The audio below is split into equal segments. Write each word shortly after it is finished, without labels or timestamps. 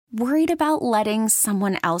Worried about letting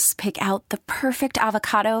someone else pick out the perfect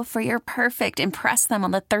avocado for your perfect impress them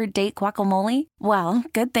on the third date guacamole? Well,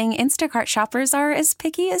 good thing Instacart shoppers are as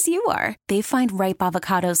picky as you are. They find ripe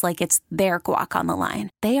avocados like it's their guac on the line.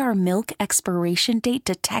 They are milk expiration date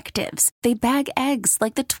detectives. They bag eggs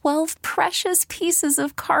like the 12 precious pieces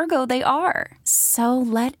of cargo they are. So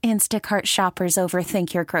let Instacart shoppers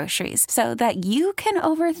overthink your groceries so that you can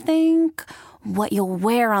overthink what you'll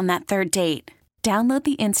wear on that third date. Download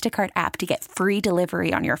the Instacart app to get free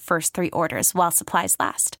delivery on your first 3 orders while supplies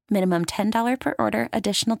last. Minimum $10 per order.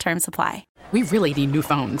 Additional terms apply. We really need new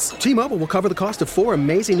phones. T-Mobile will cover the cost of 4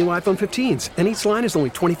 amazing new iPhone 15s, and each line is only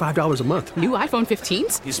 $25 a month. New iPhone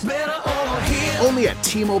 15s? It's better over here. Only at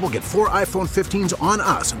T-Mobile, get 4 iPhone 15s on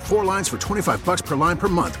us and 4 lines for $25 per line per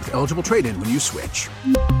month with eligible trade-in when you switch.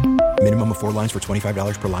 Minimum of 4 lines for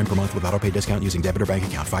 $25 per line per month with autopay discount using debit or bank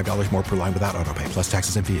account. $5 more per line without autopay, plus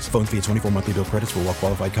taxes and fees. Phone fee at 24 monthly bill credits for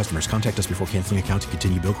well-qualified customers. Contact us before canceling account to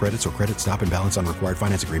continue bill credits or credit stop and balance on required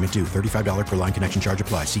finance agreement due. $35 per line connection charge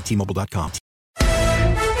applies. See T-Mobile.com.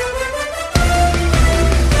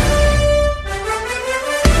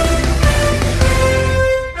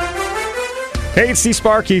 Hey, it's the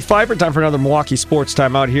Sparky, Fifer. Time for another Milwaukee Sports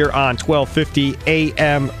Time out here on 1250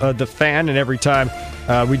 AM The Fan. And every time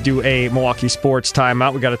we do a Milwaukee Sports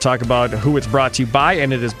Timeout, we got to talk about who it's brought to you by.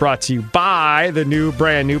 And it is brought to you by the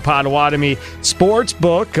brand new Potawatomi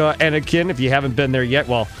Sportsbook. And again, if you haven't been there yet,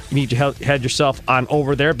 well, you need to head yourself on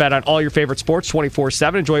over there. Bet on all your favorite sports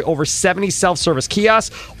 24/7. Enjoy over 70 self-service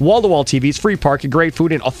kiosks, wall-to-wall TVs, free parking, great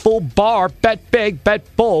food, and a full bar. Bet big,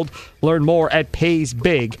 bet bold. Learn more at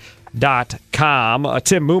PaysBig.com.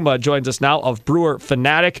 Tim Muma joins us now of Brewer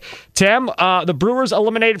Fanatic. Tim, the Brewers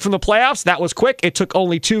eliminated from the playoffs. That was quick. It took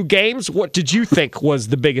only 2 games. What did you think was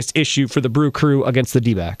the biggest issue for the Brew Crew against the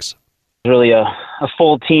D-backs? Really a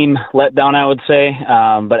full team letdown, I would say.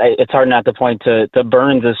 But it's hard not to point to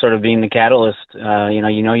Burns as sort of being the catalyst.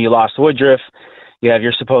 You lost Woodruff. You have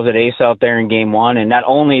your supposed ace out there in game 1. And not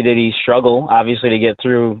only did he struggle, obviously, to get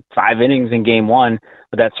through 5 innings in game 1,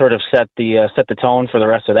 but that sort of set the tone for the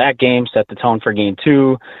rest of that game, set the tone for game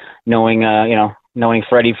 2, knowing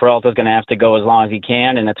Freddie Peralta's going to have to go as long as he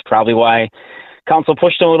can. And that's probably why Counsell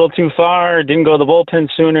pushed him a little too far, didn't go to the bullpen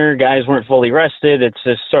sooner. Guys weren't fully rested. It's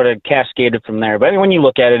just sort of cascaded from there. But when you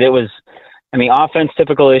look at it, it was, offense,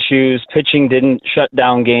 typical issues. Pitching didn't shut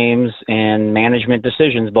down games, and management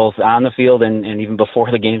decisions, both on the field and even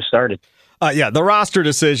before the game started. The roster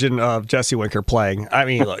decision of Jesse Winker playing.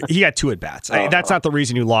 Look, he had 2 at-bats. That's not the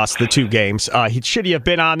reason you lost the 2 games. Should he have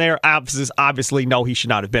been on there? Obviously, no, he should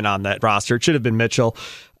not have been on that roster. It should have been Mitchell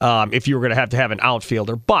if you were going to have an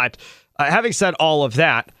outfielder. But having said all of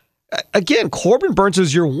that, again, Corbin Burns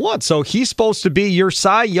is your 1, so he's supposed to be your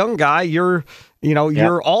Cy Young guy, your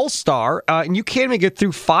all-star, and you can't even get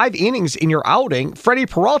through 5 innings in your outing. Freddie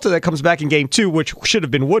Peralta that comes back in game 2, which should have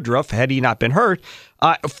been Woodruff had he not been hurt.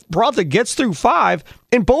 Peralta gets through 5.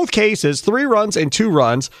 In both cases, 3 runs and 2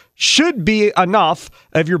 runs should be enough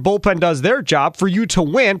if your bullpen does their job for you to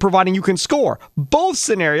win, providing you can score. Both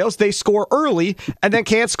scenarios, they score early and then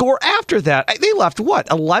can't score after that. They left,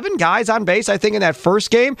 11 guys on base, I think, in that first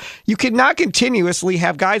game? You cannot continuously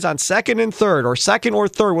have guys on second and third or second or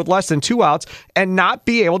third with less than 2 outs and not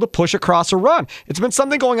be able to push across a run. It's been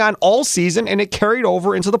something going on all season, and it carried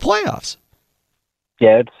over into the playoffs.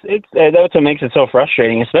 Yeah, that's what makes it so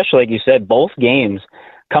frustrating, especially like you said, both games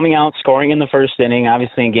coming out, scoring in the first inning.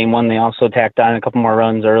 Obviously, in game 1, they also tacked on a couple more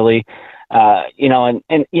runs early. And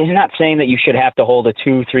you're not saying that you should have to hold a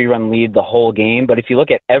 2-3 run lead the whole game, but if you look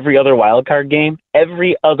at every other wild card game,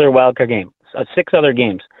 6 other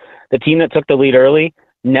games, the team that took the lead early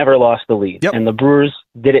never lost the lead. Yep. And the Brewers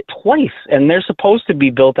did it twice, and they're supposed to be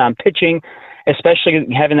built on pitching, especially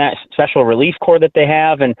having that special relief core that they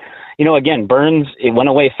have. And, again, Burns, it went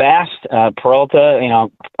away fast. Peralta,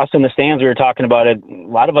 us in the stands, we were talking about it. A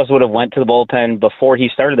lot of us would have went to the bullpen before he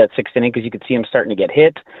started that 6th inning because you could see him starting to get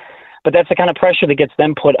hit. But that's the kind of pressure that gets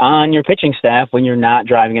them put on your pitching staff when you're not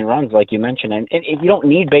driving in runs, like you mentioned. And you don't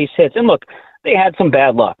need base hits. And look, they had some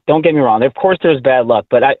bad luck. Don't get me wrong. Of course there's bad luck.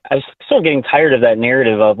 But I'm still getting tired of that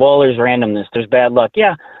narrative of, there's randomness, there's bad luck.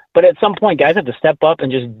 Yeah. But at some point, guys have to step up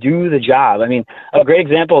and just do the job. A great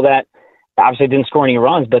example of that, obviously didn't score any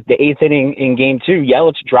runs, but the 8th inning in game 2,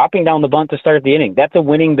 Yelich dropping down the bunt to start the inning. That's a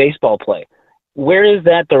winning baseball play. Where is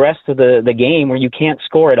that the rest of the game where you can't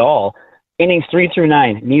score at all? Innings 3 through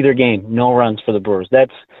 9, neither game, no runs for the Brewers.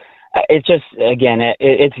 It's just, again,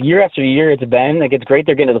 it's year after year it's been. Like, it's great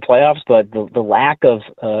they're getting to the playoffs, but the lack of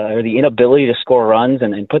or the inability to score runs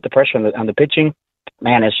and put the pressure on the pitching,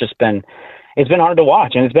 man, it's been hard to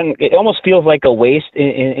watch, and it almost feels like a waste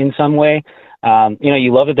in some way.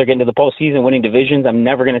 You love that they're getting to the postseason, winning divisions. I'm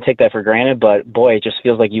never going to take that for granted, but boy, it just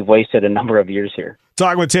feels like you've wasted a number of years here.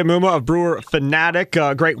 Talking with Tim Muma of Brewer Fanatic.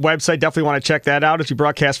 Great website. Definitely want to check that out as you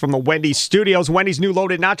broadcast from the Wendy's studios. Wendy's new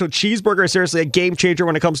loaded nacho cheeseburger is seriously a game changer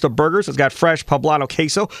when it comes to burgers. It's got fresh poblano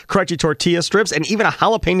queso, crunchy tortilla strips, and even a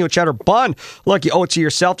jalapeno cheddar bun. Look, you owe it to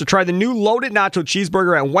yourself to try the new loaded nacho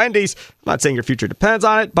cheeseburger at Wendy's. I'm not saying your future depends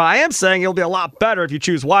on it, but I am saying it'll be a lot better if you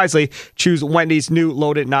choose wisely. Choose Wendy's new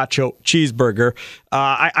loaded nacho cheeseburger.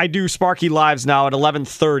 I do Sparky Lives now at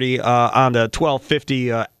 11:30 on the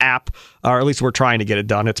 1250 app, or at least we're trying to get it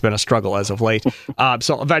done. It's been a struggle as of late.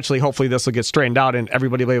 So eventually, hopefully, this will get straightened out and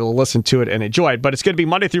everybody will be able to listen to it and enjoy it. But it's going to be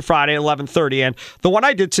Monday through Friday at 11:30. And the one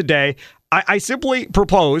I did today, I simply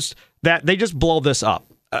proposed that they just blow this up.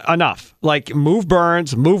 Enough. Like, move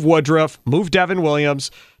Burns, move Woodruff, move Devin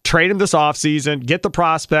Williams, trade him this offseason, get the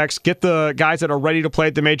prospects, get the guys that are ready to play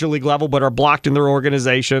at the major league level but are blocked in their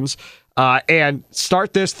organizations, and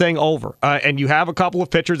start this thing over. And you have a couple of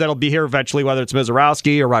pitchers that'll be here eventually, whether it's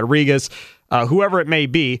Mizorowski or Rodriguez, whoever it may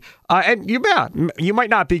be. And you might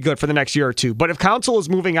not be good for the next year or two. But if Counsell is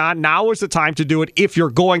moving on, now is the time to do it if you're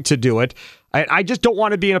going to do it. I just don't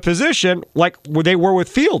want to be in a position like where they were with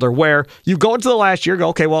Fielder, where you go into the last year, go,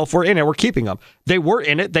 okay, well, if we're in it, we're keeping them. They were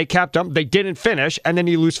in it, they kept them, they didn't finish, and then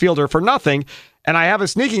you lose Fielder for nothing. And I have a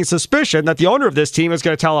sneaking suspicion that the owner of this team is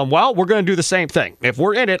going to tell them, well, we're going to do the same thing. If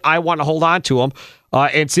we're in it, I want to hold on to them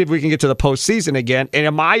and see if we can get to the postseason again. And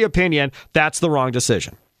in my opinion, that's the wrong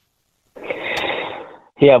decision.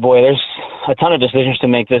 Yeah, boy, there's a ton of decisions to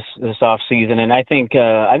make this off season, and I think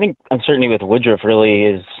uncertainty with Woodruff really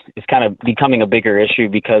is kind of becoming a bigger issue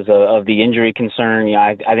because of the injury concern.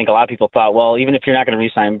 I think a lot of people thought, well, even if you're not going to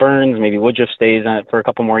re-sign Burns, maybe Woodruff stays on it for a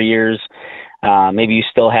couple more years. Maybe you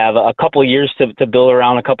still have a couple of years to build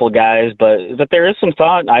around a couple of guys, but there is some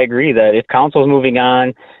thought. I agree that if Counsell's moving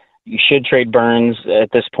on, you should trade Burns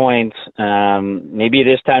at this point. Maybe it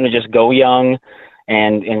is time to just go young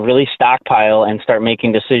and really stockpile and start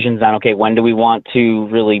making decisions on, okay, when do we want to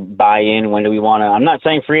really buy in? When do we want to, I'm not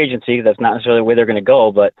saying free agency, that's not necessarily the way they're going to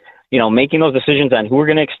go, but, making those decisions on who we're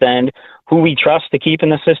going to extend, who we trust to keep in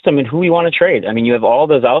the system, and who we want to trade. I mean, you have all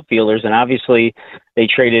those outfielders, and obviously they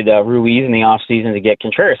traded Ruiz in the offseason to get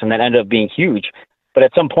Contreras, and that ended up being huge. But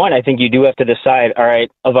at some point, I think you do have to decide, all right,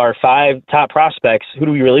 of our 5 top prospects, who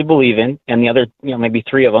do we really believe in? And the other, maybe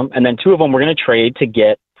 3 of them, and then 2 of them we're going to trade to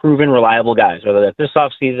get proven reliable guys, whether that's this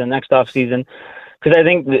offseason, next offseason, because I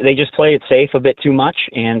think they just play it safe a bit too much,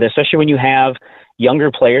 and especially when you have younger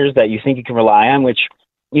players that you think you can rely on, which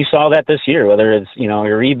you saw that this year, whether it's,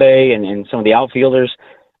 Uribe and some of the outfielders,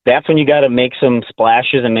 that's when you got to make some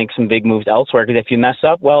splashes and make some big moves elsewhere, because if you mess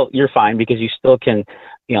up, well, you're fine because you still can,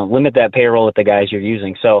 limit that payroll with the guys you're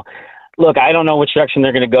using. So, look, I don't know which direction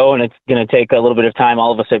they're going to go, and it's going to take a little bit of time.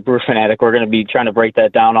 All of us at Brewer Fanatic, we're going to be trying to break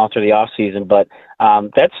that down all through the offseason. But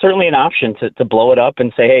that's certainly an option to blow it up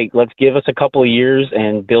and say, hey, let's give us a couple of years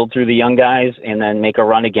and build through the young guys and then make a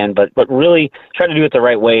run again. But really try to do it the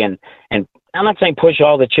right way. And I'm not saying push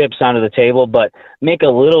all the chips onto the table, but make a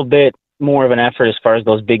little bit more of an effort as far as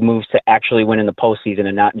those big moves to actually win in the postseason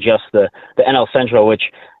and not just the NL Central, which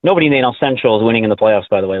nobody in the NL Central is winning in the playoffs,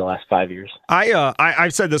 by the way, the last 5 years.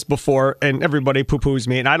 I've said this before, and everybody poo-poos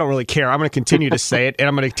me, and I don't really care. I'm going to continue to say it, and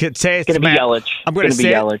I'm going to say it to Matt. I'm going to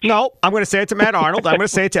say it. No, I'm going to say it to Matt Arnold. I'm going to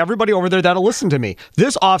say it to everybody over there that'll listen to me.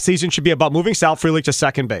 This offseason should be about moving Sal Frelick to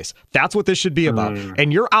second base. That's what this should be about.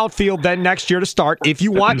 And your outfield then next year to start, if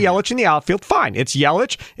you want Yelich in the outfield, fine. It's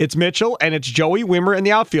Yelich, it's Mitchell, and it's Joey Wimmer in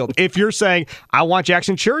the outfield. If you're saying, I want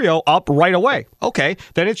Jackson Chourio up right away, okay,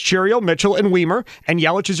 then it's Chourio, Mitchell, and Wimmer, and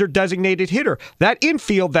Yelich is your designated hitter. That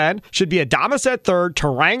infield then should be Adames at third,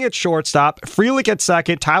 Terang at shortstop, Frelick at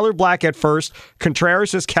second, Tyler Black at first,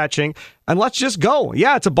 Contreras is catching, and let's just go.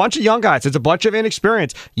 Yeah, it's a bunch of young guys. It's a bunch of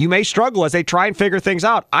inexperience. You may struggle as they try and figure things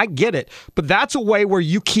out. I get it. But that's a way where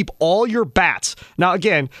you keep all your bats. Now,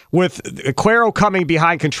 again, with Cuero coming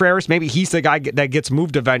behind Contreras, maybe he's the guy that gets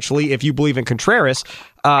moved eventually if you believe in Contreras.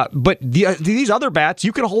 But these other bats,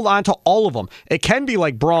 you can hold on to all of them. It can be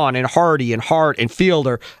like Braun and Hardy and Hart and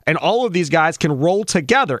Fielder, and all of these guys can roll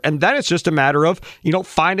together. And then it's just a matter of,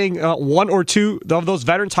 finding 1 or 2 of those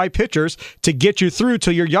veteran-type pitchers to get you through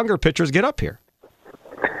till your younger pitchers get up here.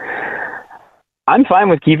 I'm fine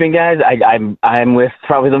with keeping guys. I'm with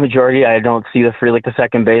probably the majority. I don't see the Frelick to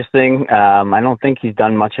second base thing. I don't think he's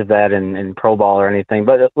done much of that in pro ball or anything.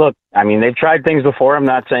 But look, I mean, they've tried things before. I'm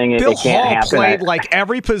not saying it can't happen. Bill Hall played like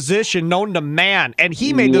every position known to man, and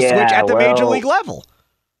he made the switch at the major league level.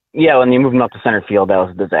 Yeah, when you move him up to center field, that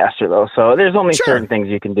was a disaster, though. So there's only certain things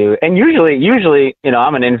you can do. And usually,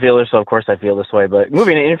 I'm an infielder, so of course I feel this way. But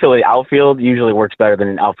moving an infielder to the outfield usually works better than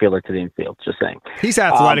an outfielder to the infield, just saying. He's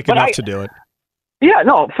athletic enough to do it. Yeah,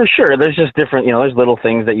 no, for sure. There's just different, there's little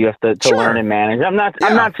things that you have to learn and manage. I'm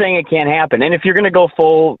not saying it can't happen. And if you're going to go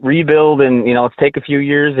full rebuild and, let's take a few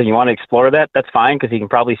years and you want to explore that, that's fine because he can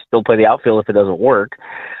probably still play the outfield if it doesn't work.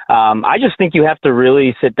 I just think you have to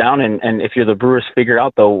really sit down and if you're the Brewers, figure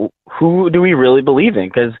out, though, who do we really believe in?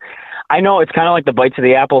 Because I know it's kind of like the bites of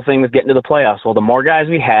the apple thing with getting to the playoffs. Well, the more guys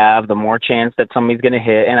we have, the more chance that somebody's going to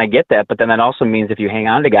hit. And I get that. But then that also means if you hang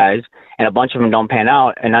on to guys and a bunch of them don't pan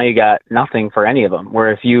out, and now you got nothing for any of them.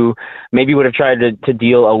 Where if you maybe would have tried to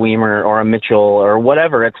deal a Weimer or a Mitchell or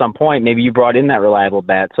whatever at some point, maybe you brought in that reliable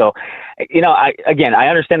bat. So, I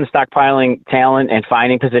understand the stockpiling talent and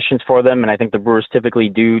finding positions for them. And I think the Brewers typically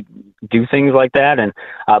do things like that. And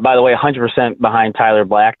by the way, 100% behind Tyler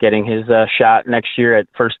Black getting his shot next year at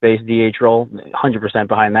first base DH role, 100%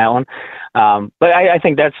 behind that one. But I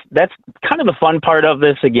think that's kind of the fun part of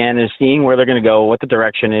this, again, is seeing where they're going to go, what the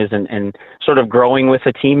direction is, and sort of growing with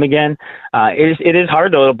the team again. It is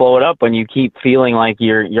hard, though, to blow it up when you keep feeling like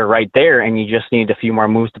you're right there and you just need a few more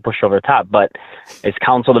moves to push over the top. But is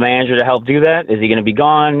Counsell the manager to help do that? Is he going to be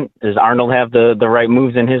gone? Does Arnold have the right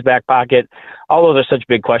moves in his back pocket? All those are such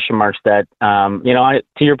big question marks that,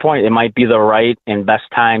 to your point, it might be the right and best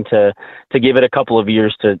time to give it a couple of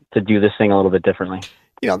years to do this thing a little bit differently.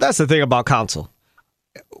 That's the thing about Counsell.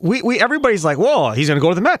 Everybody's like, whoa, he's going to go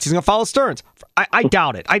to the Mets. He's going to follow Stearns. I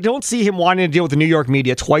doubt it. I don't see him wanting to deal with the New York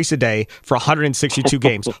media twice a day for 162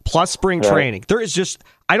 games, plus spring training. There is just,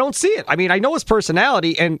 I don't see it. I mean, I know his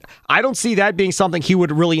personality, and I don't see that being something he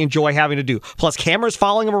would really enjoy having to do. Plus, cameras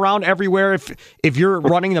following him around everywhere if you're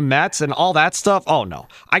running the Mets and all that stuff. Oh, no.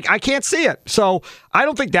 I can't see it. So I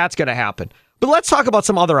don't think that's going to happen. But let's talk about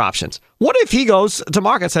some other options. What if he goes to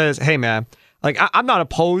Mark and says, hey, man, I'm not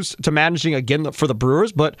opposed to managing again for the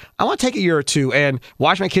Brewers, but I want to take a year or two and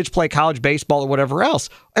watch my kids play college baseball or whatever else.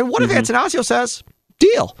 And what if Attanasio says,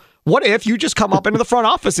 deal? What if you just come up into the front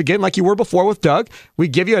office again like you were before with Doug? We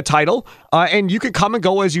give you a title, and you can come and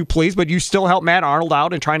go as you please, but you still help Matt Arnold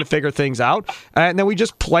out and trying to figure things out. And then we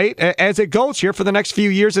just play it as it goes here for the next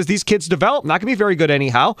few years as these kids develop. Not going to be very good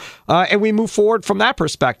anyhow. And we move forward from that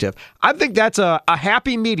perspective. I think that's a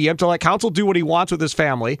happy medium to let Counsell do what he wants with his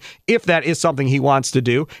family, if that is something he wants to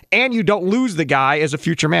do, and you don't lose the guy as a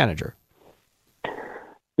future manager.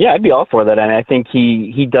 Yeah, I'd be all for that. And I think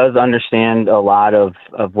he does understand a lot of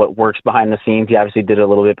what works behind the scenes. He obviously did it a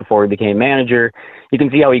little bit before he became manager. You can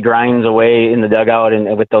see how he grinds away in the dugout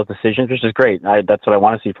and with those decisions, which is great. That's what I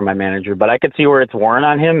want to see from my manager. But I could see where it's worn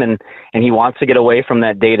on him, and he wants to get away from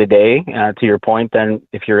that day-to-day. To your point, then,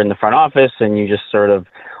 if you're in the front office and you just sort of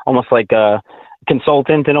almost like a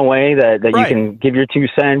consultant in a way that right. You can give your 2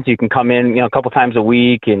 cents. You can come in, a couple times a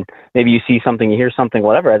week, and maybe you see something, you hear something,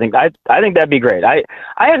 whatever. I think that'd be great. I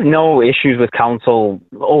have no issues with Counsell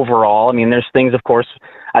overall. I mean, there's things, of course.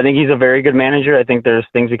 I think he's a very good manager. I think there's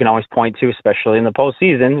things we can always point to, especially in the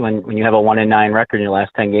postseason when you have a 1-9 record in your last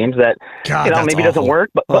 10 games that maybe doesn't work.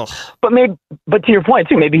 But to your point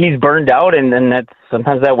too, maybe he's burned out, and then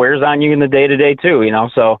sometimes that wears on you in the day-to-day too.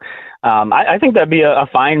 So. I think that'd be a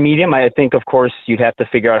fine medium. I think, of course, you'd have to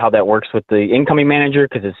figure out how that works with the incoming manager,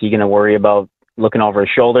 because is he going to worry about looking over his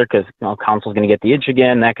shoulder because Counsell's going to get the itch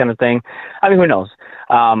again, that kind of thing. I mean, who knows?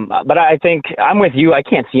 But I think I'm with you. I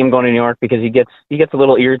can't see him going to New York because he gets a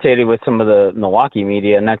little irritated with some of the Milwaukee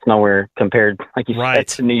media, and that's nowhere compared, like you said,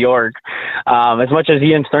 to New York. As much as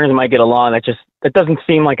he and Stearns might get along, that doesn't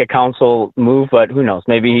seem like a Counsell move. But who knows?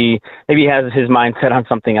 Maybe he has his mind set on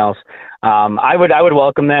something else. I would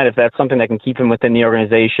welcome that if that's something that can keep him within the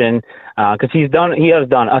organization, because he has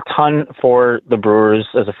done a ton for the Brewers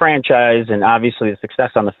as a franchise, and obviously the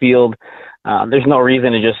success on the field. There's no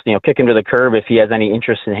reason to just kick him to the curb if he has any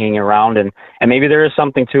interest in hanging around, and maybe there is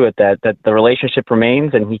something to it that the relationship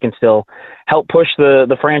remains and he can still help push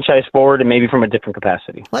the franchise forward, and maybe from a different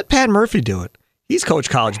capacity. Let Pat Murphy do it. He's coached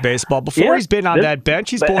college baseball before. He's been on that bench.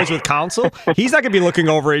 He's boys with Counsell. He's not going to be looking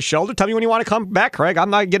over his shoulder. Tell me when you want to come back, Craig. I'm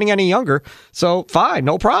not getting any younger. So fine,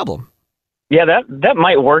 no problem. Yeah, that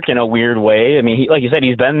might work in a weird way. I mean, like you said,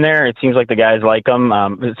 he's been there. It seems like the guys like him.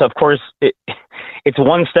 So of course, it's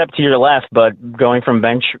one step to your left, but going from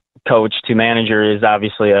bench coach to manager is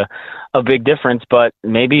obviously a big difference, but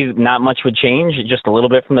maybe not much would change, just a little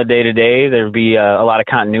bit from the day-to-day. There'd be a lot of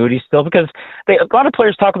continuity still, because a lot of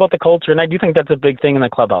players talk about the culture, and I do think that's a big thing in the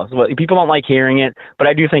clubhouse. Well, people don't like hearing it, but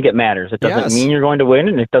I do think it matters. It doesn't mean you're going to win,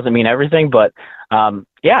 and it doesn't mean everything, but I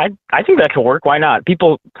think that could work. Why not?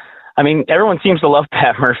 People, I mean, everyone seems to love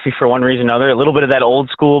Pat Murphy for one reason or another. A little bit of that old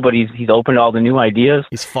school, but he's open to all the new ideas.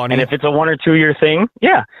 He's funny. And if it's a 1 or 2 year thing,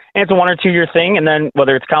 and it's a 1 or 2 year thing, and then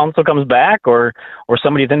whether it's Counsell comes back or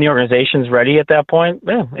somebody within the organization's ready at that point,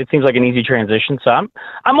 it seems like an easy transition. So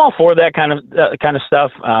I'm all for that kind of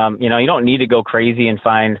stuff. You don't need to go crazy and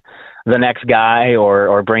find the next guy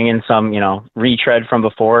or bring in some, retread from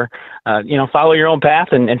before. Follow your own path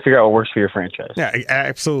and figure out what works for your franchise. Yeah,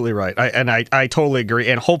 absolutely right. I totally agree.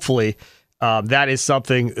 And hopefully that is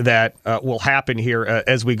something that will happen here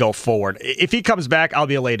as we go forward. If he comes back, I'll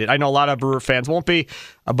be elated. I know a lot of Brewer fans won't be,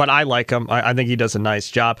 but I like him. I think he does a nice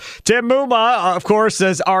job. Tim Muma, of course,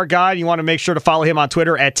 is our guy. You want to make sure to follow him on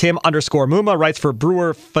Twitter at Tim_Muma. Writes for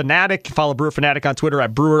Brewer Fanatic. Follow Brewer Fanatic on Twitter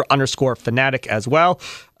at Brewer_Fanatic as well.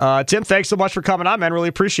 Tim, thanks so much for coming on, man. Really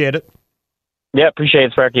appreciate it. Yeah, appreciate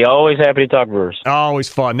it, Sparky. Always happy to talk Brewers. Always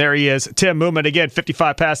fun. There he is, Tim Muma. Again,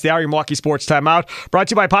 55 past the hour, your Milwaukee Sports Timeout. Brought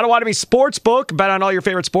to you by Potawatomi Sportsbook. Bet on all your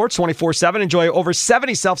favorite sports 24/7. Enjoy over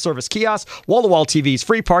 70 self-service kiosks, wall-to-wall TVs,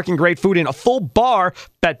 free parking, great food, and a full bar.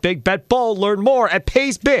 Bet big, bet bold. Learn more at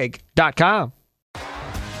paysbig.com.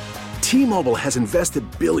 T-Mobile has invested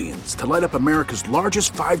billions to light up America's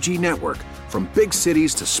largest 5G network, from big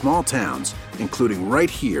cities to small towns, including right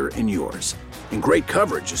here in yours. And great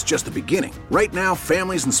coverage is just the beginning. Right now,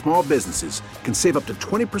 families and small businesses can save up to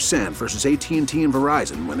 20% versus AT&T and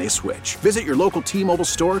Verizon when they switch. Visit your local T-Mobile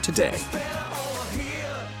store today.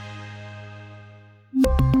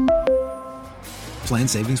 Plan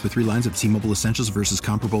savings with 3 lines of T-Mobile Essentials versus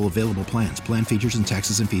comparable available plans. Plan features and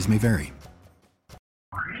taxes and fees may vary.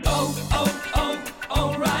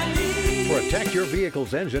 Protect your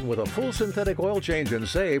vehicle's engine with a full synthetic oil change and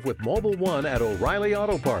save with Mobile One at O'Reilly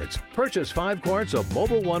Auto Parts. Purchase 5 quarts of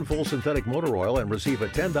Mobile One full synthetic motor oil and receive a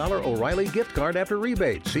 $10 O'Reilly gift card after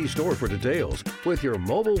rebate. See store for details. With your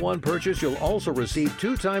Mobile One purchase, you'll also receive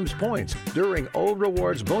 2 times points during O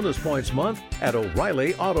Rewards Bonus Points Month at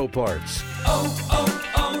O'Reilly Auto Parts.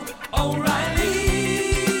 O'Reilly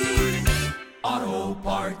Auto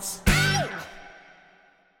Parts.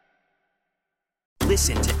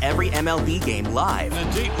 Listen to every MLB game live. In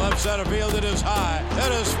the deep left center field, it is high,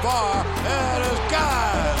 it is far, it is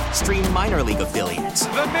gone. Stream minor league affiliates.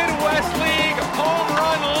 The Midwest League home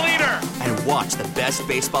run leader. And watch the best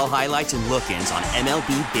baseball highlights and look-ins on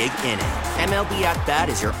MLB Big Inning. MLB At Bat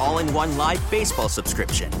is your all-in-one live baseball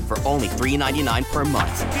subscription for only $3.99 per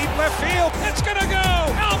month. Deep left field, it's gonna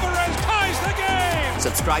go. Alvarez ties the game.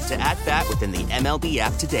 Subscribe to At Bat within the MLB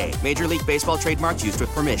app today. Major League Baseball trademarks used with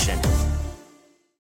permission.